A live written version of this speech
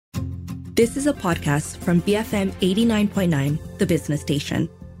This is a podcast from BFM 89.9, the business station.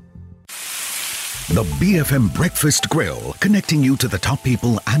 The BFM Breakfast Grill, connecting you to the top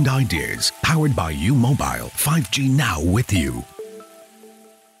people and ideas. Powered by U Mobile, 5G now with you.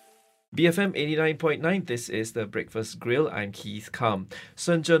 BFM 89.9, this is the Breakfast Grill. I'm Keith Kam.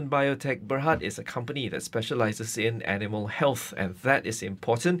 Shenzhen Biotech Berhad is a company that specializes in animal health, and that is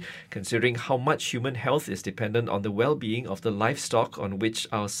important considering how much human health is dependent on the well-being of the livestock on which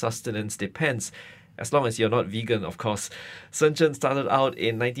our sustenance depends. As long as you're not vegan, of course. Shenzhen started out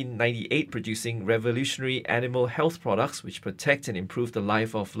in 1998 producing revolutionary animal health products which protect and improve the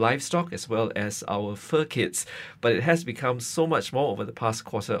life of livestock as well as our fur kits. But it has become so much more over the past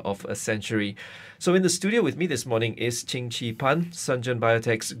quarter of a century. So in the studio with me this morning is Ching Chi Pan, Shenzhen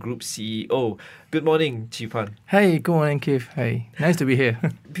Biotech's Group CEO. Good morning, Chi Pan. Hey, good morning, Keith. Hey, nice to be here.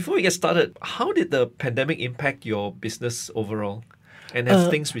 Before we get started, how did the pandemic impact your business overall? And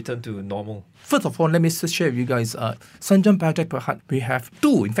have things returned to normal? First of all, let me just share with you guys, Shenzhen Biotech Berhad, we have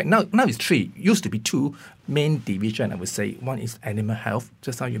two, in fact, now it's three. Used to be two main division, I would say. One is animal health,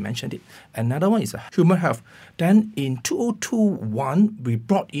 just how you mentioned it. Another one is human health. Then in 2021, we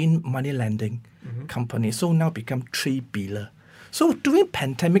brought in money lending company, so now become three pillar. So during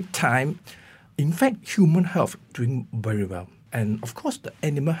pandemic time, in fact, human health doing very well. And of course, the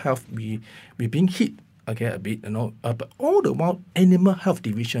animal health, we being hit a bit, but all the while, animal health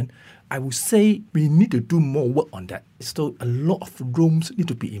division, I would say we need to do more work on that. So a lot of rooms need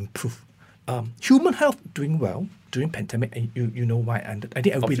to be improved. Human health doing well during pandemic, and you know why, and I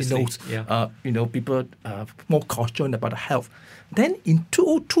think everybody knows. Yeah. People more concerned about the health. Then in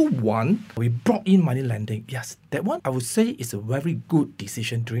 2021, we brought in money lending. Yes, that one I would say is a very good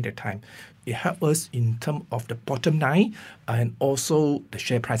decision during that time. It helped us in terms of the bottom line and also the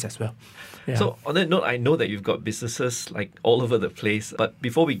share price as well. Yeah. So on that note, I know that you've got businesses like all over the place. But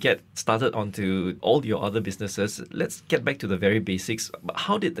before we get started onto all your other businesses, let's get back to the very basics.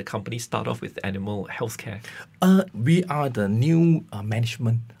 How did the company start off with animal healthcare? We are the new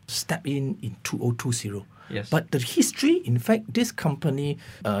management step in 2020. Yes. But the history, in fact, this company,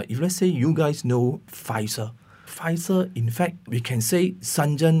 if let's say you guys know Pfizer, in fact, we can say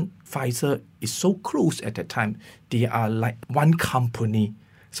Shenzhen Pfizer is so close at that time. They are like one company.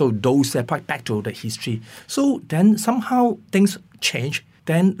 So those are back to the history. So then somehow things change.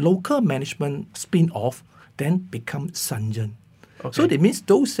 Then local management spin off, then become Shenzhen. Okay. So that means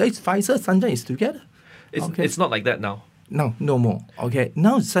those days Pfizer, Shenzhen is together. It's not like that now. No more. Okay,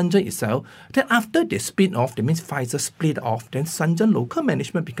 now Shenzhen itself. Then after they spin off, that means Pfizer split off. Then Shenzhen local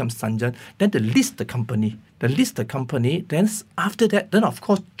management becomes Shenzhen. Then they list the company. Then after that, then of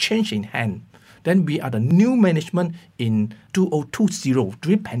course change in hand. Then we are the new management in 2020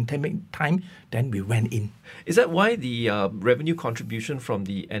 during pandemic time. Then we went in. Is that why the revenue contribution from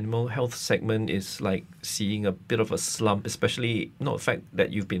the animal health segment is like seeing a bit of a slump, especially the fact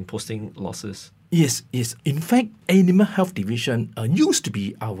that you've been posting losses? Yes. In fact, animal health division used to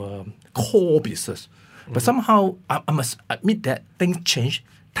be our core business. But somehow, I must admit that things change,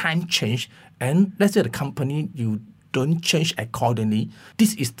 time change, and let's say the company, you don't change accordingly.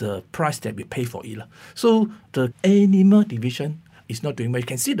 This is the price that we pay for it. So the animal division is not doing well. You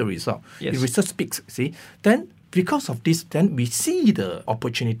can see the result. Yes. The result speaks, see. Then because of this, then we see the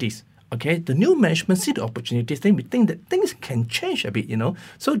opportunities. Okay, the new management see the opportunities, then we think that things can change a bit,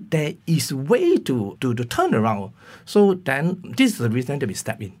 So there is a way to turn around. So then this is the reason that we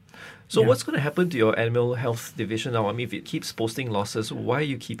step in. So what's going to happen to your animal health division now? I mean, if it keeps posting losses, why are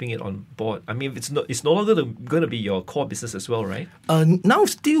you keeping it on board? I mean, it's no longer going to be your core business as well, right? Now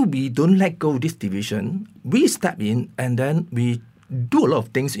still we don't let go of this division. We step in and then we do a lot of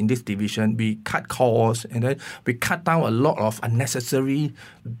things in this division. We cut costs and then we cut down a lot of unnecessary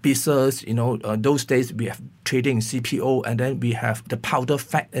business. Those days we have trading in CPO and then we have the powder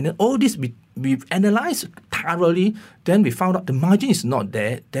fat and then all this we've analyzed thoroughly. Then we found out the margin is not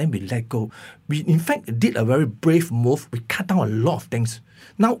there. Then we let go. We in fact did a very brave move. We cut down a lot of things.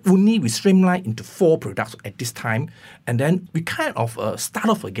 Now only we streamline into 4 products at this time, and then we kind of start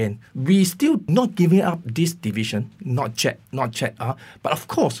off again. We still not giving up this division, not yet. But of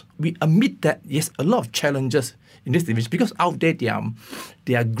course, we admit that yes, a lot of challenges in this division because out there they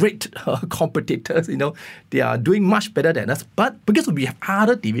are great competitors. They are doing much better than us. But because we have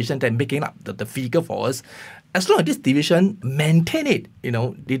other divisions that are making up the figure for us. As long as this division maintain it,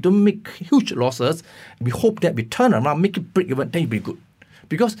 they don't make huge losses. We hope that we turn around, make it break even, then it'll be good.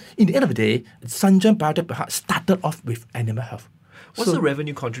 Because in the end of the day, Shenzhen Biotech started off with animal health. What's the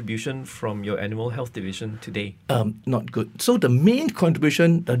revenue contribution from your animal health division today? Not good. So the main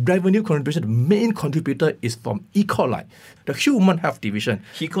contribution, the revenue contribution, the main contributor is from E. coli, the human health division.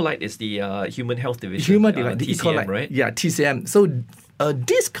 E. coli is the human health division. Human division, the E. TCM, coli, right? Yeah, TCM. So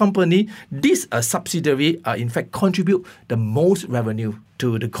this company, this subsidiary, in fact, contribute the most revenue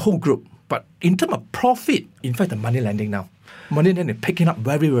to the whole group. But in terms of profit, in fact, the money lending now. Money lending picking up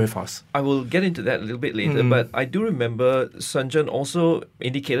very, very fast. I will get into that a little bit later, but I do remember Sanjan also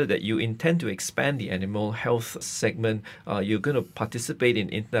indicated that you intend to expand the animal health segment. You're going to participate in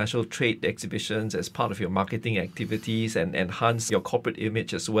international trade exhibitions as part of your marketing activities and enhance your corporate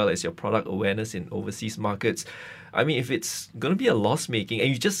image as well as your product awareness in overseas markets. I mean, if it's going to be a loss-making and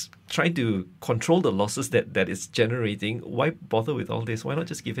you just trying to control the losses that it's generating, why bother with all this? Why not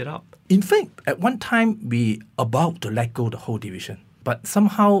just give it up? In fact, at one time, we about to let go the whole division. But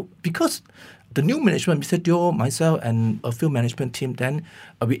somehow, because the new management, Mr. Teo, myself, and a few management team, then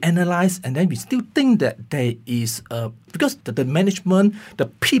we analyze, and then we still think that there is, because the management, the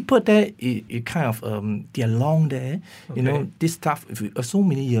people there, it kind of, they're long there, you know, this stuff, so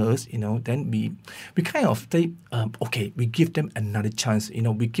many years, you know, then we kind of say, okay, we give them another chance, you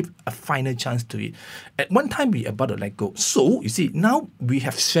know, we give a final chance to it. At one time, we about to let go. So, you see, now we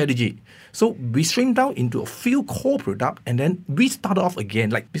have strategy. So we shrink down into a few core products, and then we start off again,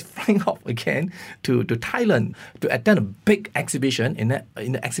 like we flying off again to Thailand to attend a big exhibition. In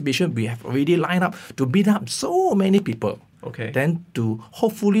the exhibition, we have already lined up to meet up so many people. Okay. Then to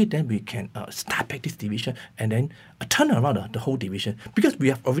hopefully then we can start back this division and then turn around the whole division, because we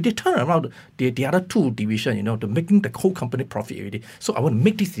have already turned around the other two division, you know, to making the whole company profit already. So I want to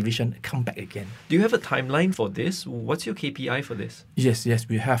make this division come back again. Do you have a timeline for this? What's your KPI for this? Yes,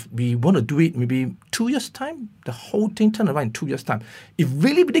 we have. We want to do it maybe 2 years' time. The whole thing turn around in 2 years' time. If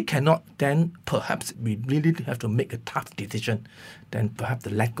really cannot, then perhaps we really have to make a tough decision. Then perhaps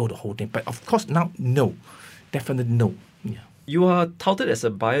to let go the whole thing. But of course now, no. Definitely no. Yeah. You are touted as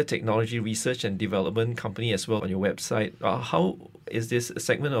a biotechnology research and development company as well on your website. How is this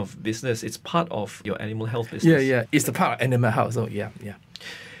segment of business? It's part of your animal health business. Yeah. It's a part of animal health. So yeah.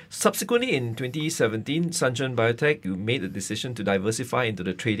 Subsequently, in 2017, Sanjan Biotech, you made the decision to diversify into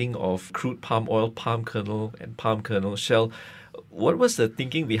the trading of crude palm oil, palm kernel, and palm kernel shell. What was the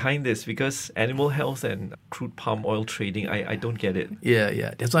thinking behind this? Because animal health and crude palm oil trading, I don't get it.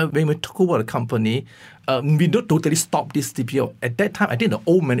 Yeah. That's why when we talk about the company, we don't totally stop this CPO. At that time, I think the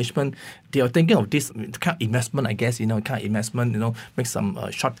old management, they are thinking of this kind of investment, I guess, make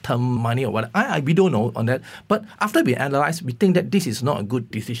some short-term money or whatever. We don't know on that. But after we analyze, we think that this is not a good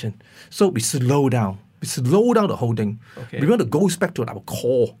decision. So we slow down. We slow down the whole thing. Okay. We want to go back to our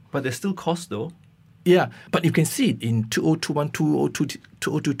core. But there's still cost though. Yeah, but you can see it in 2021,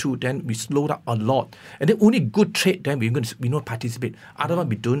 2022, then we slowed up a lot. And then only good trade, then we not participate. Otherwise,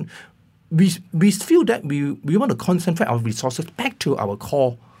 we don't. We feel that we want to concentrate our resources back to our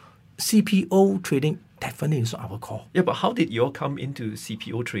core. CPO trading definitely is our core. Yeah, but how did you all come into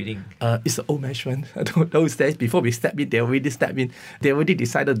CPO trading? It's the old management. Those days, before we step in, they already stepped in. They already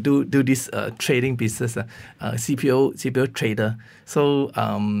decided to do this trading business, CPO trader. So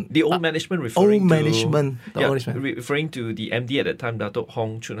the old management referring management referring to the MD at that time, Dato'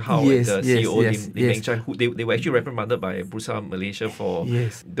 Hong Chun Hao, yes, and the CEO Lim Meng Chai, who they were actually reprimanded by Bursa Malaysia for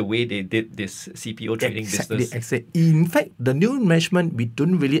the way they did this CPO trading business. Exactly. In fact, the new management, we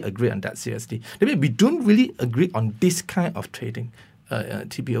don't really agree on that seriously. I mean, we don't really agree on this kind of trading,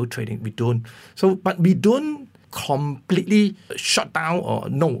 TPO trading. We don't. So, but we don't completely shut down or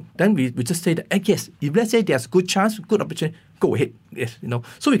no. Then we just say that, yes, if let's say there's good chance, good opportunity, go ahead. Yes,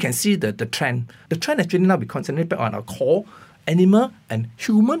 So we can see the trend. The trend actually now we concentrate back on our core, animal and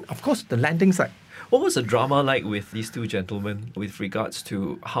human. Of course, the landing side. What was the drama like with these two gentlemen with regards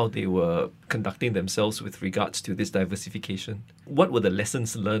to how they were conducting themselves with regards to this diversification? What were the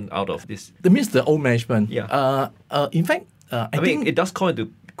lessons learned out of this? That means the old management. Yeah. In fact, I think it does call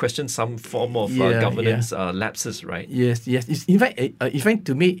into question some form of governance lapses, right? Yes. In fact,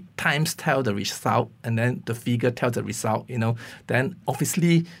 to me, times tell the result, and then the figure tells the result. Then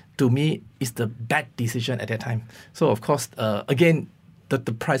obviously, to me, it's the bad decision at that time. So of course, again, the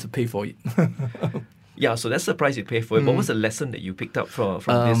price to pay for it. Yeah, so that's the price you pay for it. What was the lesson that you picked up from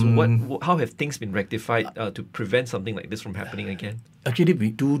this? How have things been rectified to prevent something like this from happening again? Actually,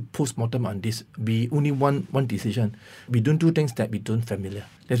 we do post-mortem on this. We only want one decision. We don't do things that we don't familiar.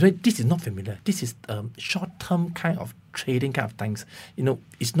 That's why this is not familiar. This is short-term kind of trading kind of things.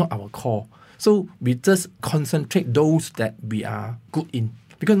 It's not our core. So we just concentrate those that we are good in.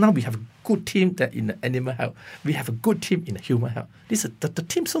 Because now we have good team that in the animal health. We have a good team in the human health. The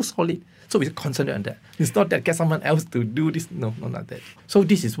team's so solid. So we concentrate on that. It's not that get someone else to do this. No, not like that. So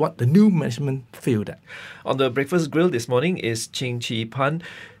this is what the new management feel that. On the Breakfast Grill this morning is Ching Chi Pan,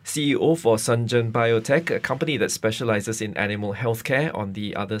 CEO for Shenzhen Biotech, a company that specializes in animal healthcare. On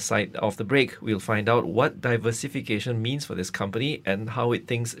the other side of the break, we'll find out what diversification means for this company and how it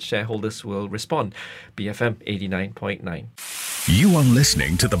thinks shareholders will respond. BFM 89.9. You are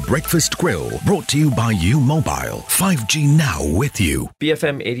listening to The Breakfast Grill, brought to you by U Mobile. 5G now with you.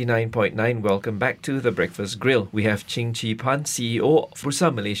 BFM 89.9, welcome back to The Breakfast Grill. We have Ching Chi Pan, CEO of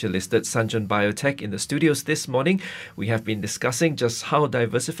Bursa Malaysia-listed Shenzhen Biotech in the studios this morning. We have been discussing just how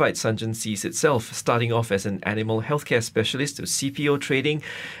diversified Shenzhen sees itself, starting off as an animal healthcare specialist to CPO trading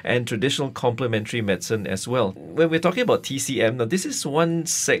and traditional complementary medicine as well. When we're talking about TCM, now this is one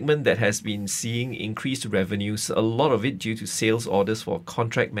segment that has been seeing increased revenues, a lot of it due to sales orders for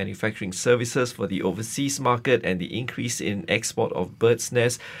contract manufacturing services for the overseas market and the increase in export of bird's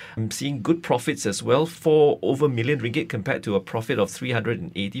nest. I'm seeing good profits as well, for over R1 million compared to a profit of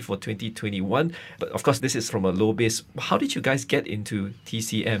 380 for 2021. But of course, this is from a low base. How did you guys get into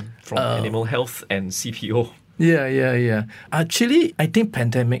TCM from animal health and CPO? Yeah. Actually, I think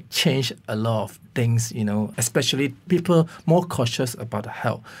pandemic changed a lot of things, especially people more cautious about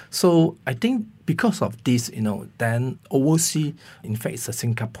health. So I think because of this, then overseas, in fact, it's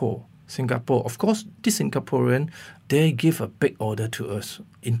Singapore. Of course, this Singaporean, they give a big order to us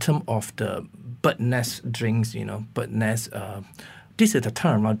in terms of the bird nest drinks, bird nest. This is the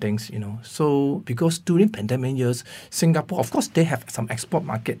turnaround things, So because during pandemic years, Singapore, of course, they have some export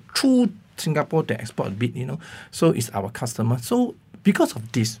market through Singapore, they export a bit, So it's our customer. So because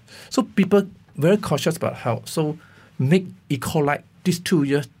of this, so people very cautious about health. So make Ecolite these 2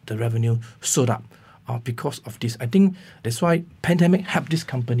 years, the revenue sold up because of this. I think that's why pandemic helped this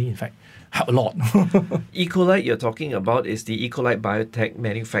company, in fact, help a lot. Ecolite you're talking about is the Ecolite Biotech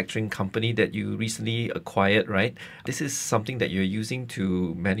manufacturing company that you recently acquired, right? This is something that you're using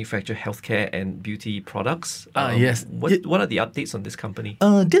to manufacture healthcare and beauty products. Yes. What are the updates on this company?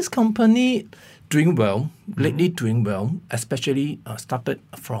 This company doing well, lately doing well, especially started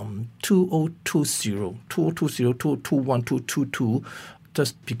from 2020, 2021, 2022,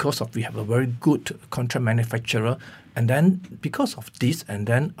 just because of we have a very good contract manufacturer. And then because of this, and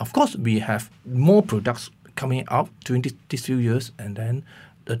then of course we have more products coming out during these few years. And then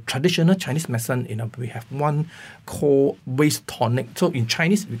the traditional Chinese medicine, we have one called waist tonic. So in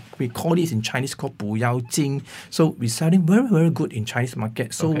Chinese, we call this in Chinese called 补腰精. So we're selling very, very good in Chinese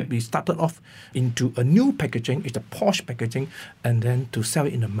market. So we started off into a new packaging, it's a posh packaging, and then to sell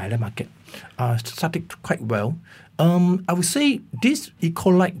it in the Malay market. Started quite well. I would say this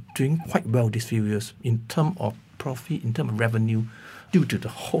Ecolite doing quite well these few years in terms of profit, in terms of revenue, due to the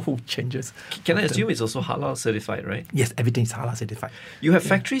whole changes. Can I assume it's also halal certified, right? Yes, everything is halal certified. You have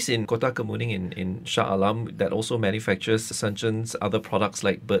factories in Kota Kemuning in Shah Alam that also manufactures Shenzhen's other products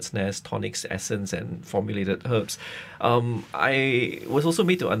like bird's nest, tonics, essence, and formulated herbs. I was also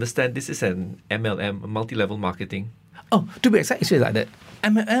made to understand this is an MLM, multi-level marketing. Oh, to be exact, it's like that.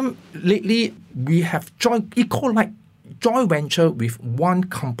 MLM, lately, we have Ecolite joint venture with one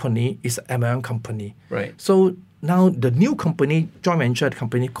company, is an MLM company. Right. So now the new company, joint venture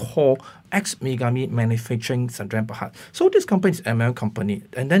company called X Megami Manufacturing Shenzhen Berhad. So this company is MLM company.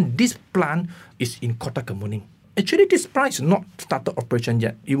 And then this plant is in Kota Kemuning. Actually, this plant is not started operation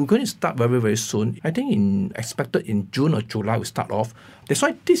yet. It will going to start very, very soon. I think expected in June or July will start off. That's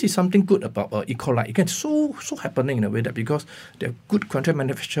why this is something good about Ecolite. It can so happening in a way that because they're good contract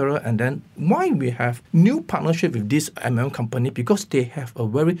manufacturer, and then why we have new partnership with this MLM company, because they have a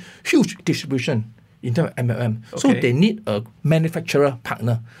very huge distribution in terms of MLM. Okay. So they need a manufacturer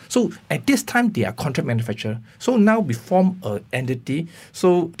partner. So at this time, they are contract manufacturer. So now we form an entity.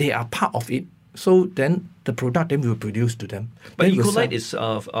 So they are part of it. So then the product then we will produce to them. But Ecolite is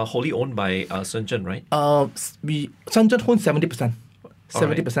wholly owned by Shenzhen, right? Shenzhen owns 70%.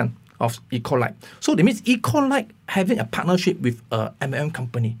 70% of Ecolite. So that means Ecolite having a partnership with a MLM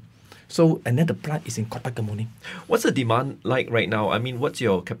company. So, and then the plant is in Kota Kemuning. What's the demand like right now? I mean, what's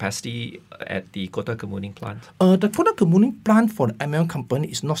your capacity at the Kota Kemuning plant? The Kota Kemuning plant for the MLM company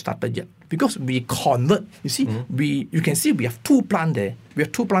is not started yet because we convert. You see, you can see we have two plants there. We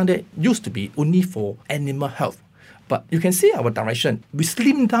have two plants there. Used to be only for animal health. But you can see our direction. We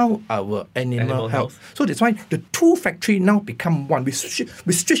slim down our animal health. So that's why the two factory now become one. We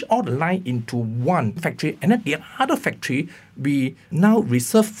switch all the line into one factory. And then the other factory, we now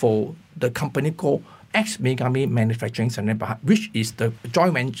reserve for the company called Ex-Megami Manufacturing Sdn Bhd, which is the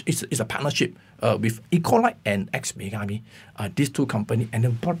joint venture, is a partnership with Ecolite and Ex-Megami, these two companies. And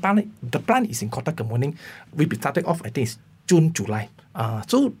the plant is in Kota Kemuning. We be starting off, I think it's June, July.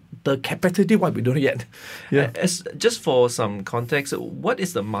 So the capacity, what we don't yet. Yeah. Just for some context, what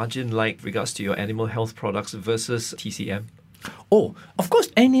is the margin like regards to your animal health products versus TCM? Oh, of course,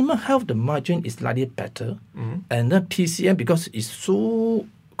 animal health, the margin is slightly better. And then TCM, because it's so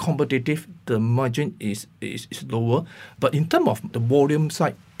competitive, the margin is lower. But in terms of the volume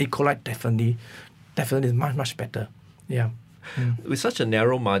side, Ecolite definitely is much, much better. Yeah. With such a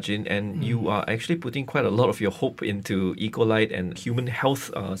narrow margin, and you are actually putting quite a lot of your hope into Ecolite and human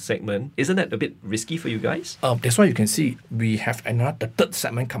health segment, isn't that a bit risky for you guys? That's why you can see we have the third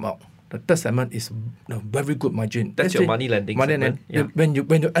segment come out. The third segment is a very good margin. That's your money lending segment. Yeah. When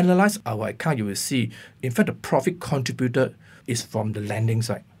you analyze our account, you will see, in fact, the profit contributor is from the lending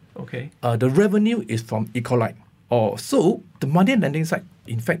side. Okay. The revenue is from Ecolite. So the money lending side,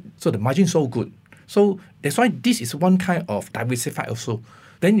 in fact, so the margin is so good. So that's why this is one kind of diversified also.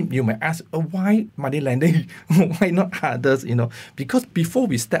 Then you may ask, why money lending? Why not others? Because before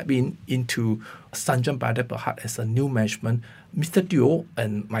we step into Sunjun Biotech Berhad as a new management, Mr. Teo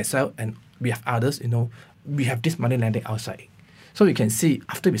and myself and we have others, we have this money lending outside. So you can see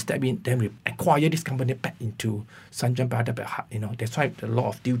after we step in, then we acquire this company back into Sunjun Biotech Berhad. That's why a lot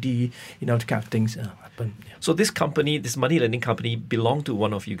of duty, the kind of things happen. Yeah. So this company, this money lending company, belonged to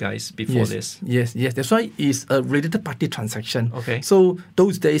one of you guys before this? Yes. That's why it's a related party transaction. Okay. So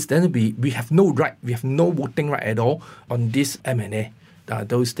those days, then we have no right, we have no voting right at all on this M&A.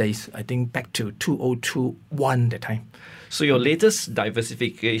 Those days, I think back to 2021 that time. So your latest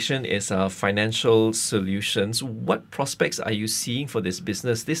diversification is financial solutions. What prospects are you seeing for this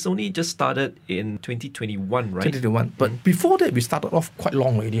business? This only just started in 2021, right? 2021. But before that, we started off quite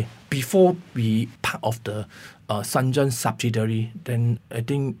long already. Before we part of the Sunjun subsidiary, then I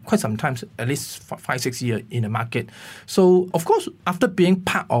think quite some times, at least 5-6 years in the market. So of course, after being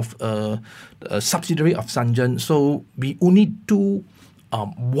part of a subsidiary of Sunjun, so we only do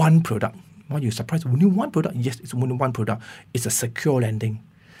one product. Why are you surprised? Only one product? Yes, it's only one product. It's a secure lending.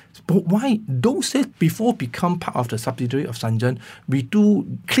 But why? Those days before become part of the subsidiary of Sunjun, we do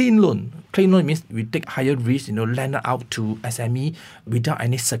clean loan. Clean loan means we take higher risk, lend out to SME without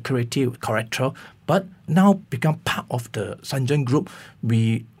any security collateral. But now become part of the Sunjun group,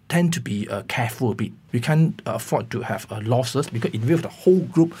 we tend to be careful a bit. We can't afford to have losses because it involves the whole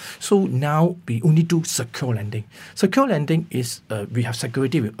group. So now we only do secure lending. Secure lending is we have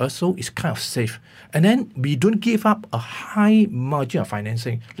security with us, so it's kind of safe. And then we don't give up a high margin of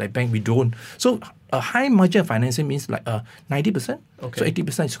financing like bank. We don't. So a high margin of financing means like 90%. Okay. So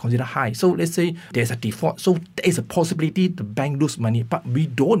 80% is considered high. So let's say there's a default. So there is a possibility the bank lose money, but we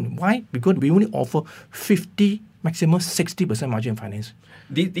don't. Why? Because we only offer 50, maximum 60% margin finance.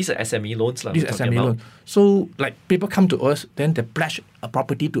 These are SME loans. These are SME loans. So like people come to us, then they pledge a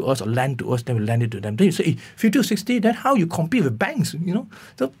property to us or land to us, then we lend it to them. Then you say, 50 or 60, then how you compete with banks?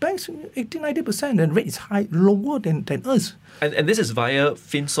 The banks 80-90%, and rate is high, lower than us. And this is via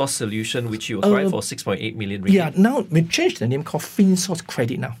FinSource Solution, which you acquired for 6.8 million ringgit. Yeah, now we changed the name called FinSource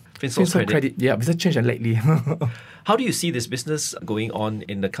Credit now. FinSource Credit. Yeah, we just changed it lately. How do you see this business going on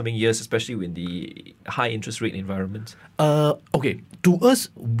in the coming years, especially in the high interest rate environment? Okay, to us,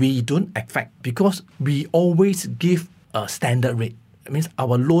 we don't affect because we always give a standard rate. It means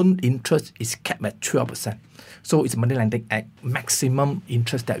our loan interest is capped at 12%. So it's money lending at maximum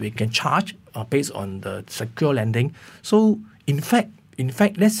interest that we can charge based on the secure lending. So in fact,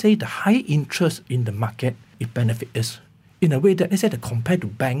 let's say the high interest in the market, it benefits us. In a way that, let's say, compared to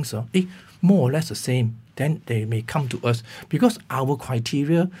banks, more or less the same, then they may come to us because our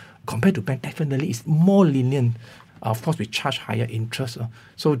criteria compared to bank definitely is more lenient. Of course, we charge higher interest.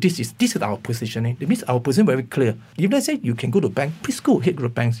 So this is our positioning. It means our position very clear. If let's say you can go to bank, please go ahead to the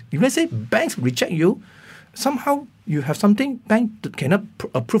banks. If let's say banks reject you, somehow you have something bank cannot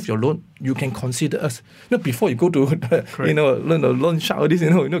approve your loan, you can consider us. Before you go to loan shark or this,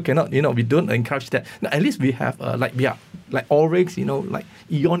 cannot. We don't encourage that. Now, at least we have like Oryx, like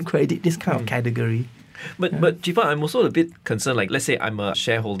Eon Credit, this kind of category. But Jiva, I'm also a bit concerned. Like, let's say I'm a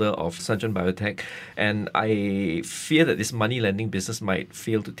shareholder of Sunjun Biotech, and I fear that this money lending business might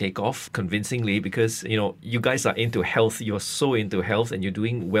fail to take off convincingly because you guys are into health. You're so into health, and you're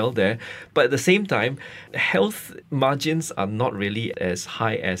doing well there. But at the same time, health margins are not really as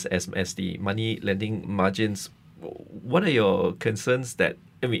high as the money lending margins. What are your concerns that?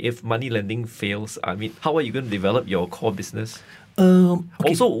 If money lending fails, how are you going to develop your core business?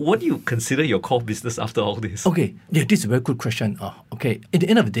 Also, what do you consider your core business after all this? Okay, yeah, this is a very good question. Okay, at the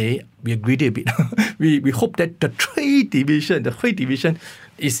end of the day, we are greedy a bit. we hope that the trade division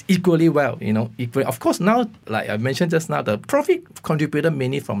is equally well, equally. Of course, now, like I mentioned just now, the profit contributed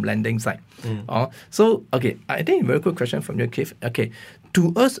mainly from lending side. So, okay, I think a very good question from you, Keith. Okay,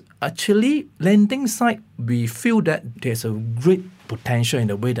 to us, actually, lending side, we feel that there's a great potential in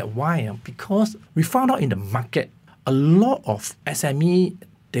the way that why? Because we found out in the market, a lot of SME,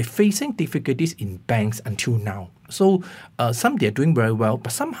 they're facing difficulties in banks until now. So some they're doing very well,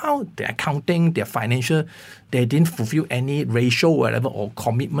 but somehow their accounting, their financial, they didn't fulfill any ratio or whatever, or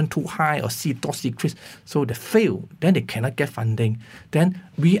commitment too high, or secret. So they fail. Then they cannot get funding. Then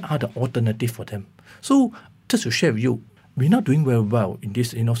we are the alternative for them. So just to share with you, we're not doing very well in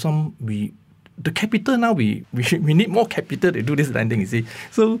this. The capital now, we need more capital to do this lending, you see.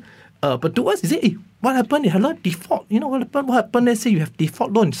 So, but to us, you say, what happened? They have a lot of default. What happened? Let's say you have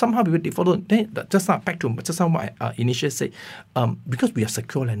default loan. Somehow we have default loan. Then just now, back to just now what I initially said, because we are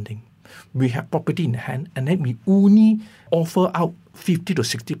secure lending, we have property in hand, and then we only offer out 50 to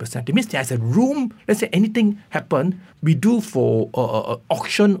 60%. It means there's a room. Let's say anything happen, we do for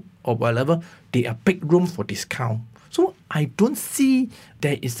auction or whatever. There are big room for discount. So I don't see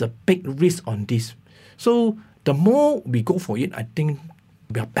there is a big risk on this. So the more we go for it, I think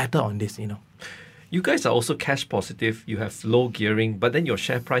we are better on this. You guys are also cash positive. You have low gearing, but then your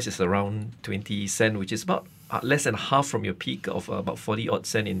share price is around 20 cents, which is about less than half from your peak of about 40 odd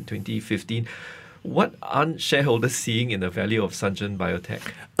cents in 2015. What aren't shareholders seeing in the value of Sungen Biotech?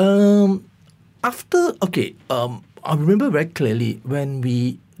 I remember very clearly when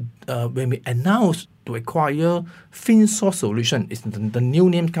we announced to acquire FinSource Solution, it's the new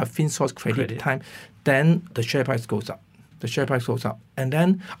name called FinSource Credit Time, then the share price goes up. And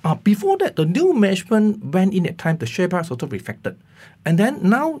then before that, the new management went in at time, the share price also reflected. And then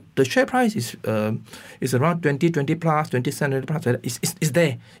now the share price is around 20 plus, 20 cents plus. It's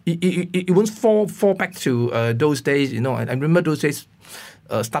there. It won't fall back to those days, I remember those days.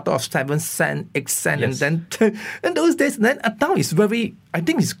 Started off 7 cents, 8 cents, yes. And then and those days, then now it's very. I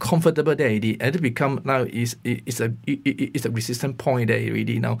think it's comfortable there already, and it become now is a resistant point there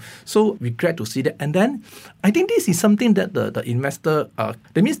already now. So we're glad to see that, and then I think this is something that the investor, that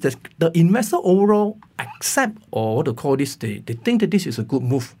means that the investor overall accept, or what to call this, they think that this is a good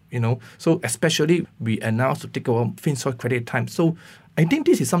move, So especially we announced to take over FinSource Credit Time, so. I think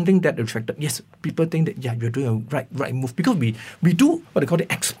this is something that reflected. Yes, people think that you're doing a right move, because we do what they call it,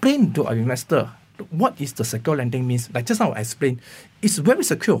 explain to our investor what is the secure lending means. Like just now I explained, it's very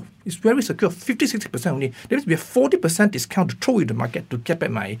secure. 50-60% only. That means we have 40% discount to throw in the market to get back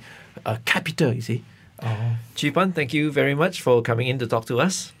my capital. You see. Chee Pan, thank you very much for coming in to talk to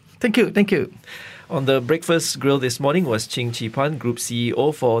us. Thank you. On the Breakfast Grill this morning was Ching Chee Pan, Group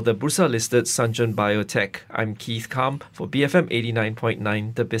CEO for the Bursa-listed Sungen Biotech. I'm Keith Kam for BFM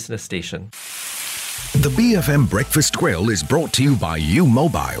 89.9, the business station. The BFM Breakfast Grill is brought to you by U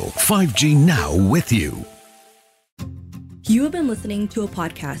Mobile. 5G now with you. You have been listening to a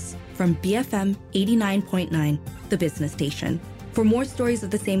podcast from BFM 89.9, the business station. For more stories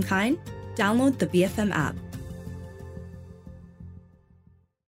of the same kind, download the BFM app.